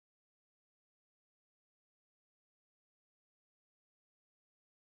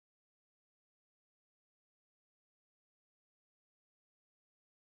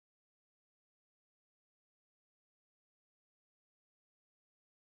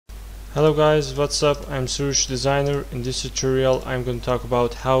Hello guys, what's up? I'm Suresh Designer. In this tutorial I'm going to talk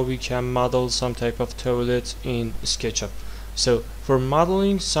about how we can model some type of toilet in SketchUp. So for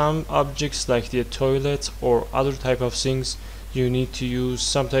modeling some objects like the toilet or other type of things, you need to use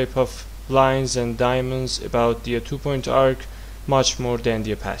some type of lines and diamonds about the two-point arc much more than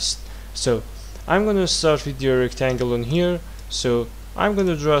the past. So I'm going to start with the rectangle on here. So I'm going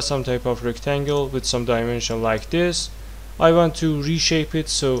to draw some type of rectangle with some dimension like this. I want to reshape it,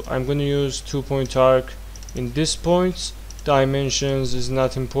 so I'm going to use two-point arc in this point. Dimensions is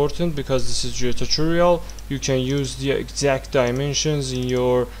not important because this is your tutorial. You can use the exact dimensions in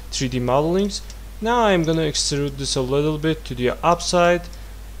your 3D modelings. Now I'm going to extrude this a little bit to the upside,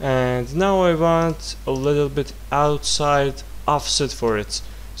 and now I want a little bit outside offset for it.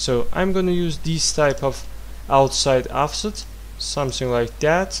 So I'm going to use this type of outside offset, something like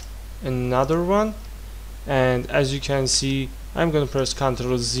that. Another one. And as you can see, I'm going to press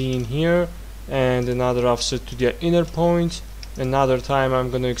Ctrl Z in here and another offset to the inner point. Another time I'm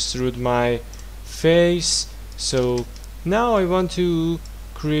going to extrude my face. So now I want to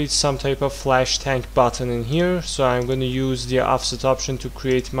create some type of flash tank button in here, so I'm going to use the offset option to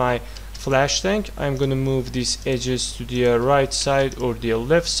create my flash tank. I'm going to move these edges to the right side or the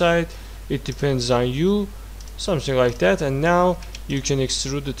left side, it depends on you, something like that. And now you can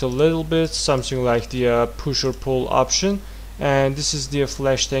extrude it a little bit, something like the push or pull option, and this is the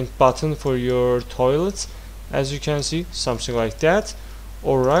flash tank button for your toilet, as you can see, something like that.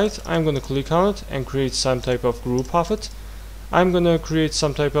 Alright, I'm gonna click on it and create some type of group of it. I'm gonna create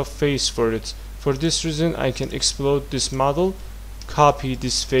some type of face for it. For this reason I can explode this model, copy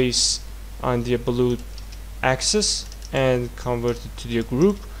this face on the blue axis and convert it to the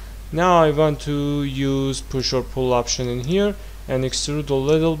group. Now I want to use push or pull option in here and extrude a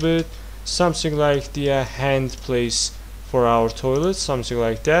little bit, something like the hand place for our toilet, something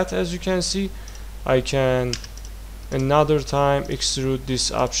like that. As you can see, I can another time extrude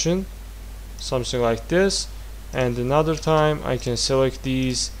this option, something like this, and another time I can select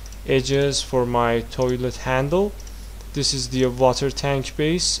these edges for my toilet handle. This is the water tank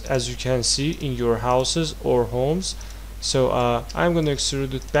base, as you can see in your houses or homes. So I'm going to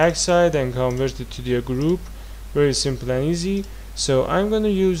extrude it backside and convert it to the group, very simple and easy. So I'm going to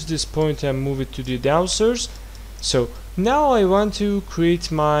use this point and move it to the downstairs. So now I want to create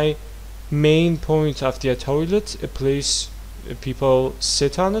my main point of the toilet, a place people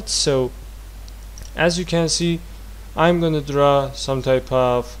sit on it. So as you can see, I'm going to draw some type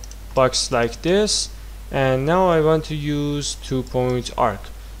of box like this, and now I want to use two-point arc.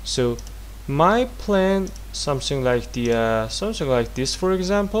 So my plan, something like the something like this, for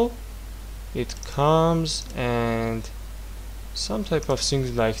example. It comes and some type of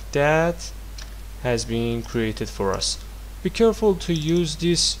things like that has been created for us. Be careful to use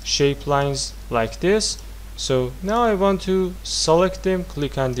these shape lines like this. So now I want to select them,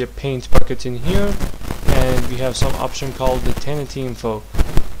 click on the paint bucket in here, and we have some option called the Tenancy Info.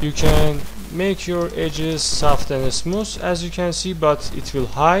 You can make your edges soft and smooth, as you can see, but it will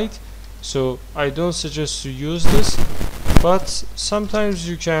hide, so I don't suggest to use this. But sometimes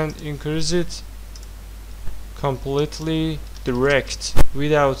you can increase it completely direct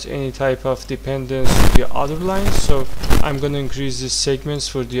without any type of dependence to the other lines. So I'm going to increase the segments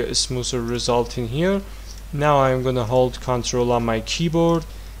for the smoother result in here. Now I'm going to hold Ctrl on my keyboard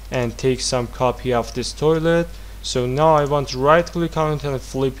and take some copy of this toilet. So now I want to right click on it and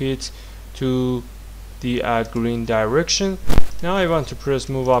flip it to the green direction. Now I want to press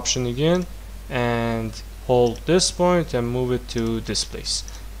move option again and hold this point and move it to this place.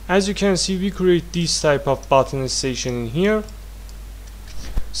 As you can see, we create this type of button station in here.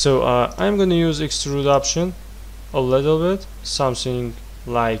 So I'm going to use extrude option a little bit, something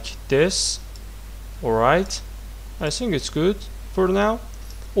like this. Alright, I think it's good for now.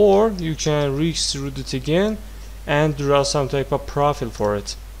 Or you can re-extrude it again and draw some type of profile for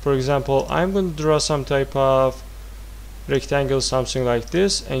it. For example, I'm going to draw some type of rectangle, something like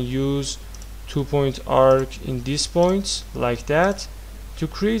this, and use two-point arc in these points like that to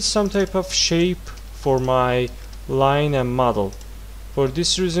create some type of shape for my line and model. For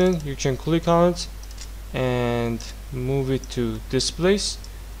this reason, you can click on it and move it to this place.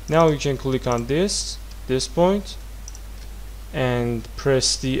 Now you can click on this point and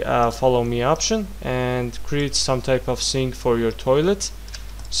press the follow me option and create some type of sink for your toilet.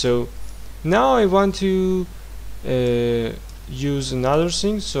 So now I want to use another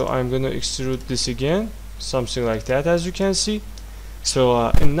thing, so I'm going to extrude this again, something like that, as you can see. So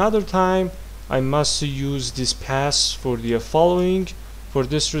another time I must use this pass for the following. For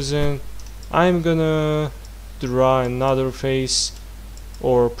this reason I'm gonna draw another face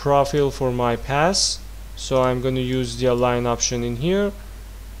or profile for my pass. So I'm going to use the align option in here,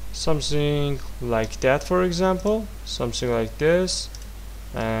 something like that, for example, something like this,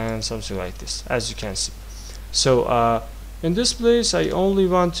 and something like this, as you can see. So in this place I only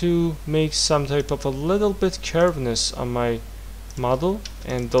want to make some type of a little bit curviness on my model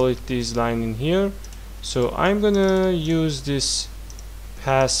and delete this line in here. So I'm gonna use this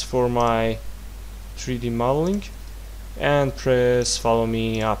pass for my 3D modeling and press follow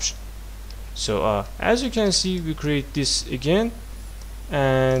me option. So as you can see, we create this again,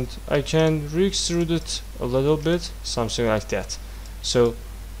 and I can re-extrude it a little bit, something like that. So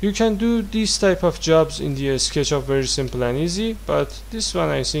you can do these type of jobs in the SketchUp very simple and easy, but this one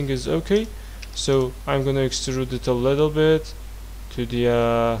I think is okay. So I'm gonna extrude it a little bit to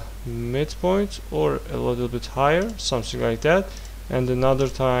the midpoint or a little bit higher, something like that, and another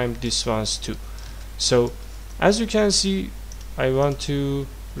time this one's too. So as you can see, I want to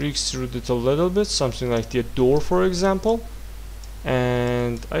re-extrude it a little bit, something like the door, for example,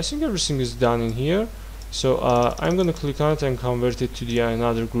 and I think everything is done in here. So I'm gonna click on it and convert it to the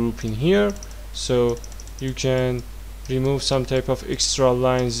another group in here, so you can remove some type of extra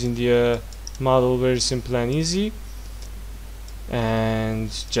lines in the model very simple and easy.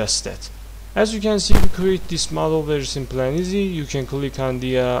 And just that. As you can see, we create this model very simple and easy. You can click on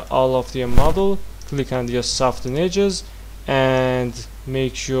the all of the model, click on the soften edges, and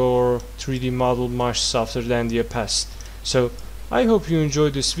make your 3D model much softer than the past. So I hope you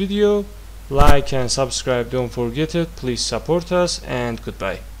enjoyed this video. Like and subscribe, don't forget it. Please support us, and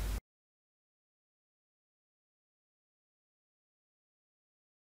goodbye.